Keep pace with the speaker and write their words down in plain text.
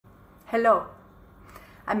Hello,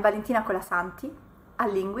 I'm Valentina Colasanti, a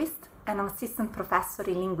linguist and an assistant professor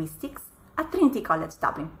in linguistics at Trinity College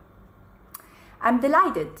Dublin. I'm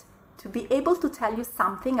delighted to be able to tell you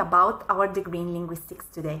something about our degree in linguistics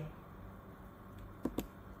today.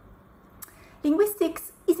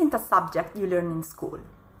 Linguistics isn't a subject you learn in school.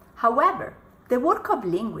 However, the work of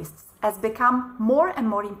linguists has become more and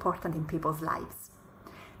more important in people's lives.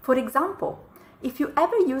 For example, if you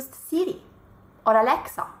ever used Siri or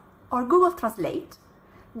Alexa or Google Translate,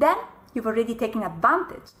 then you've already taken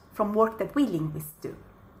advantage from work that we linguists do.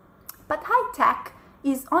 But high tech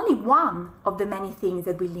is only one of the many things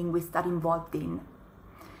that we linguists are involved in.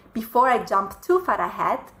 Before I jump too far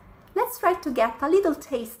ahead, let's try to get a little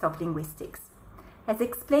taste of linguistics, as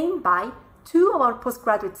explained by two of our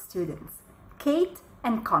postgraduate students, Kate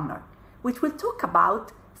and Connor, which will talk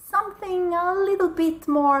about something a little bit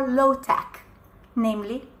more low-tech,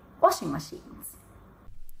 namely washing machines.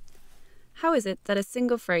 How is it that a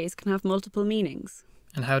single phrase can have multiple meanings?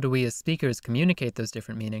 And how do we as speakers communicate those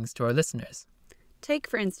different meanings to our listeners? Take,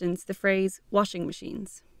 for instance, the phrase washing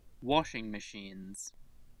machines. Washing machines.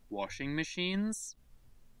 Washing machines.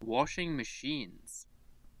 Washing machines.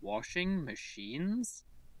 Washing machines?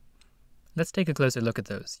 Let's take a closer look at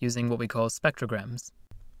those, using what we call spectrograms.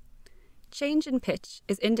 Change in pitch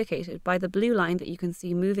is indicated by the blue line that you can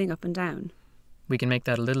see moving up and down. We can make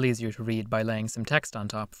that a little easier to read by laying some text on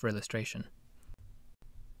top for illustration.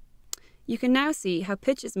 You can now see how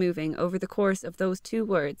pitch is moving over the course of those two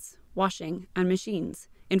words, washing and machines,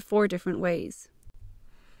 in 4 different ways.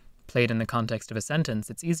 Played in the context of a sentence,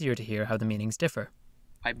 it's easier to hear how the meanings differ.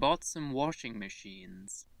 I bought some washing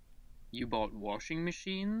machines. You bought washing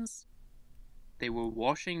machines? They were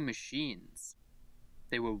washing machines.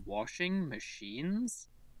 They were washing machines?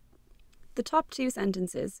 The top 2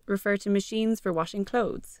 sentences refer to machines for washing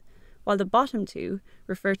clothes, while the bottom 2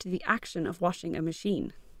 refer to the action of washing a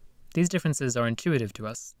machine. These differences are intuitive to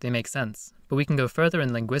us, they make sense, but we can go further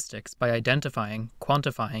in linguistics by identifying,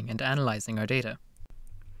 quantifying, and analysing our data.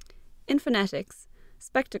 In phonetics,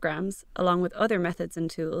 spectrograms, along with other methods and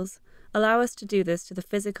tools, allow us to do this to the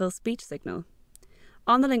physical speech signal.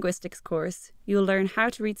 On the linguistics course, you'll learn how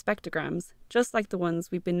to read spectrograms, just like the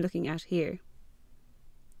ones we've been looking at here.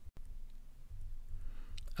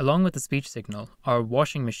 Along with the speech signal, our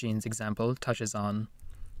washing machines example touches on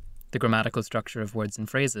the grammatical structure of words and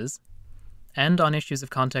phrases, and on issues of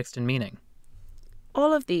context and meaning.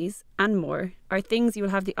 All of these, and more, are things you will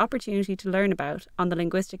have the opportunity to learn about on the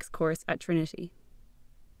linguistics course at Trinity.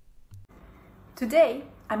 Today,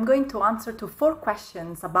 I'm going to answer to 4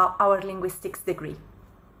 questions about our linguistics degree.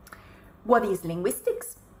 What is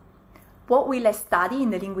linguistics? What will I study in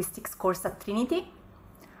the linguistics course at Trinity?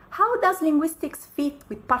 How does linguistics fit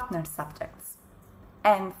with partner subjects?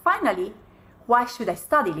 And finally, why should I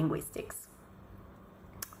study linguistics?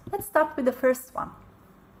 Let's start with the first one.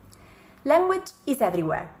 Language is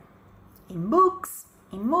everywhere. In books,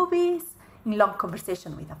 in movies, in long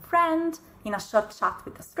conversation with a friend, in a short chat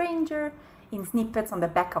with a stranger, in snippets on the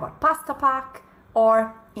back of our pasta pack,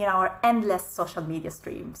 or in our endless social media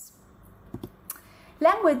streams.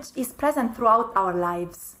 Language is present throughout our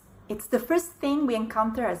lives. It's the first thing we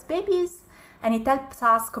encounter as babies, and it helps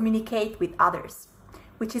us communicate with others,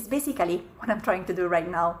 which is basically what I'm trying to do right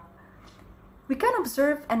now. We can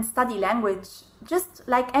observe and study language just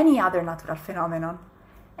like any other natural phenomenon,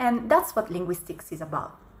 and that's what linguistics is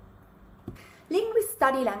about. Linguists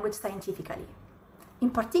study language scientifically. In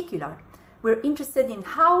particular, we're interested in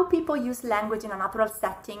how people use language in a natural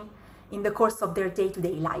setting in the course of their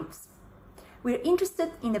day-to-day lives. We're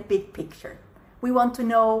interested in the big picture. We want to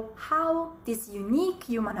know how this unique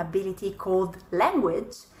human ability called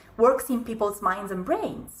language works in people's minds and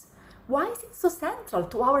brains. Why is it so central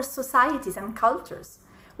to our societies and cultures?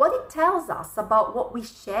 What it tells us about what we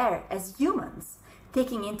share as humans,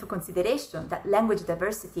 taking into consideration that language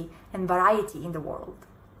diversity and variety in the world.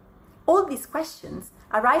 All these questions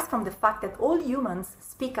arise from the fact that all humans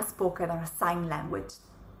speak a spoken or a sign language.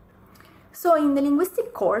 So in the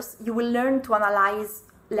linguistic course, you will learn to analyze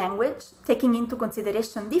language, taking into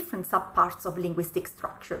consideration different subparts of linguistic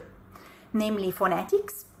structure, namely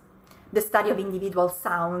phonetics, the study of individual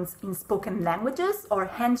sounds in spoken languages or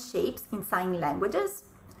hand shapes in sign languages,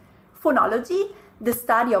 phonology, the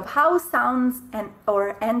study of how sounds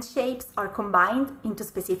or end shapes are combined into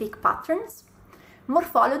specific patterns,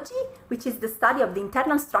 morphology, which is the study of the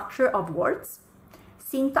internal structure of words,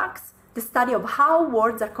 syntax, the study of how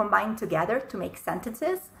words are combined together to make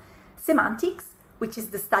sentences, semantics, which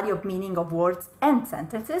is the study of meaning of words and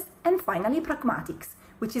sentences, and finally pragmatics,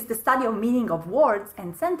 which is the study of meaning of words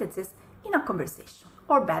and sentences in a conversation,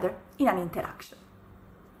 or better, in an interaction.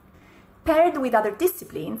 Paired with other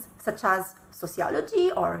disciplines, such as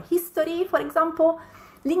sociology or history, for example,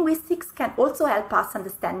 linguistics can also help us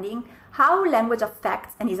understanding how language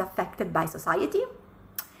affects and is affected by society,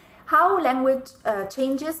 how language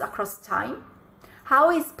changes across time,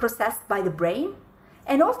 how it's processed by the brain,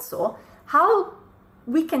 and also how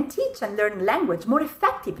we can teach and learn language more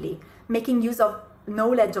effectively, making use of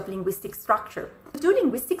knowledge of linguistic structure. To do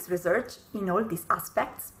linguistics research in all these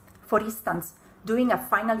aspects, for instance, doing a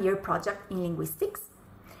final year project in linguistics,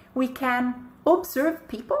 we can observe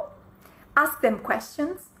people, ask them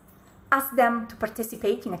questions, ask them to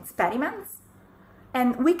participate in experiments,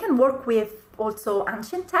 and we can work with also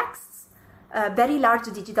ancient texts, very large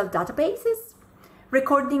digital databases,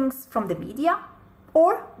 recordings from the media,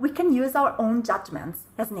 or we can use our own judgments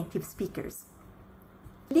as native speakers.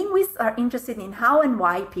 Linguists are interested in how and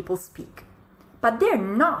why people speak, but they're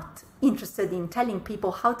not interested in telling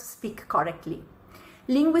people how to speak correctly.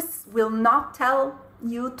 Linguists will not tell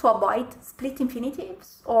you to avoid split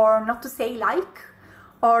infinitives, or not to say like,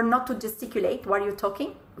 or not to gesticulate while you're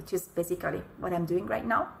talking, which is basically what I'm doing right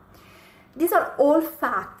now. These are all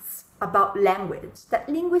facts about language that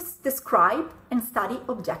linguists describe and study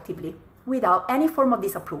objectively, without any form of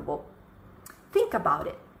disapproval. Think about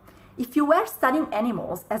it. If you were studying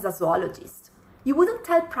animals as a zoologist, you wouldn't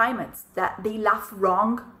tell primates that they laugh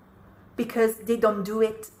wrong because they don't do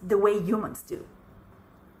it the way humans do.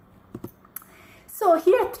 So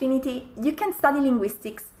here at Trinity, you can study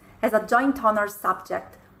linguistics as a joint honors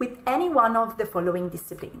subject with any one of the following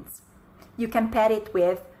disciplines. You can pair it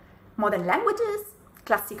with modern languages,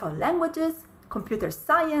 classical languages, computer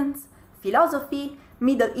science, philosophy,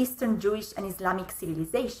 Middle Eastern, Jewish, and Islamic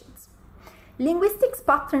civilizations. Linguistics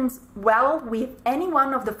patterns well with any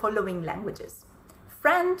one of the following languages: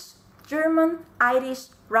 French, German, Irish,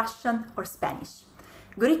 Russian, or Spanish,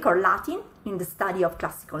 Greek or Latin in the study of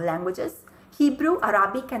classical languages, Hebrew,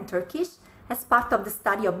 Arabic, and Turkish as part of the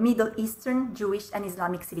study of Middle Eastern, Jewish, and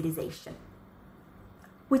Islamic civilization.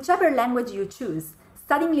 Whichever language you choose,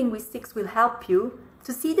 studying linguistics will help you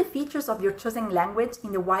to see the features of your chosen language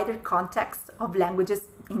in the wider context of languages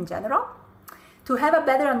in general, to have a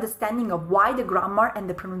better understanding of why the grammar and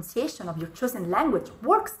the pronunciation of your chosen language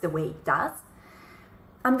works the way it does,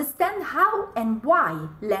 understand how and why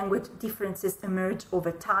language differences emerge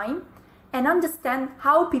over time, and understand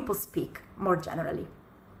how people speak more generally.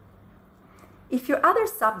 If your other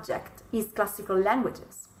subject is classical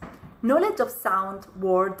languages, knowledge of sound,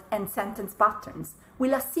 word, and sentence patterns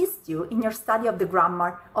will assist you in your study of the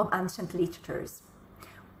grammar of ancient literatures.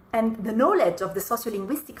 And the knowledge of the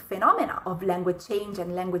sociolinguistic phenomena of language change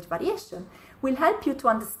and language variation will help you to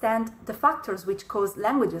understand the factors which cause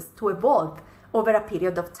languages to evolve over a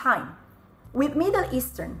period of time. With Middle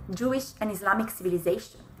Eastern, Jewish, and Islamic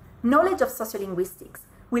civilization, knowledge of sociolinguistics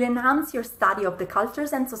will enhance your study of the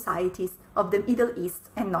cultures and societies of the Middle East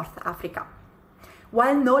and North Africa,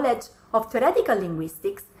 while knowledge of theoretical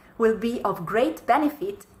linguistics will be of great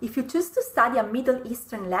benefit if you choose to study a Middle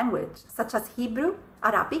Eastern language, such as Hebrew,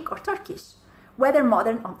 Arabic, or Turkish, whether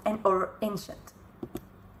modern or ancient.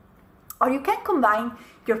 Or you can combine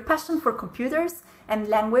your passion for computers and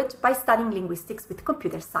language by studying linguistics with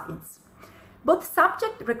computer science. Both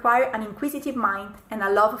subjects require an inquisitive mind and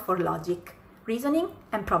a love for logic, reasoning,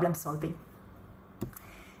 and problem solving.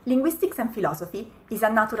 Linguistics and philosophy is a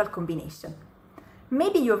natural combination.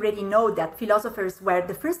 Maybe you already know that philosophers were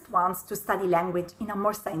the first ones to study language in a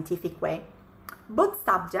more scientific way. Both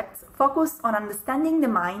subjects focus on understanding the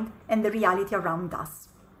mind and the reality around us.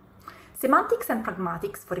 Semantics and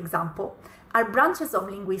pragmatics, for example, are branches of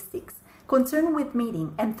linguistics concerned with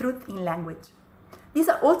meaning and truth in language. These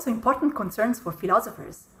are also important concerns for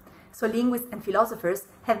philosophers, so linguists and philosophers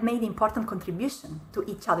have made important contributions to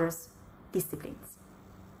each other's disciplines.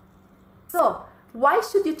 So, why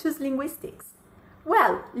should you choose linguistics?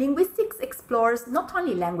 Well, linguistics explores not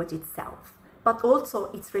only language itself, but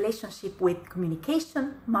also its relationship with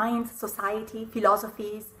communication, mind, society,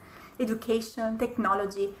 philosophies, education,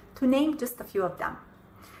 technology, to name just a few of them.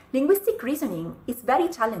 Linguistic reasoning is very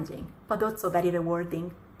challenging, but also very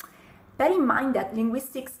rewarding. Bear in mind that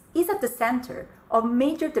linguistics is at the center of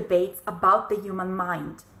major debates about the human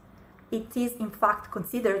mind. It is, in fact,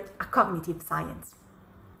 considered a cognitive science.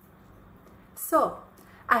 So,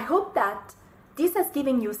 I hope that this has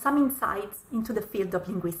given you some insights into the field of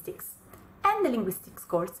linguistics and the linguistics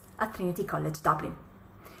course at Trinity College Dublin.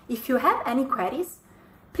 If you have any queries,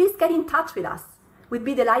 please get in touch with us. We'd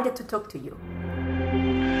be delighted to talk to you.